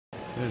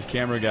His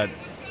camera got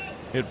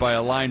hit by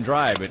a line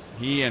drive, but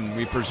he and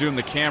we presume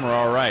the camera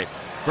all right.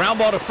 Ground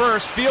ball to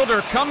first.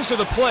 Fielder comes to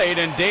the plate,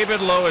 and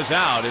David Lough is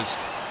out as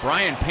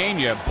Brian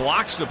Pena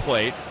blocks the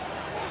plate.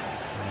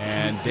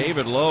 And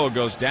David Lough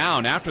goes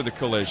down after the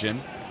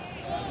collision.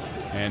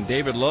 And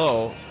David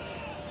Lough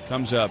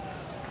comes up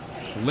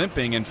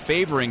limping and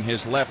favoring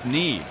his left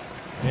knee.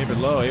 David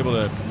Lough able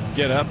to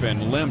get up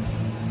and limp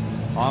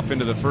off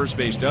into the first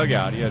base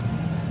dugout. He had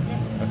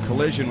a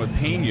collision with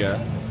Pena,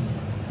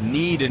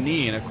 knee to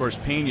knee, and of course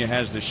Pena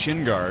has the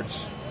shin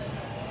guards.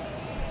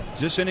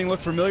 Does this inning look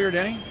familiar,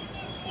 Denny?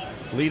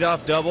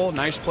 Leadoff double,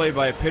 nice play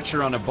by a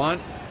pitcher on a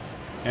bunt,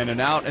 and an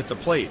out at the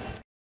plate.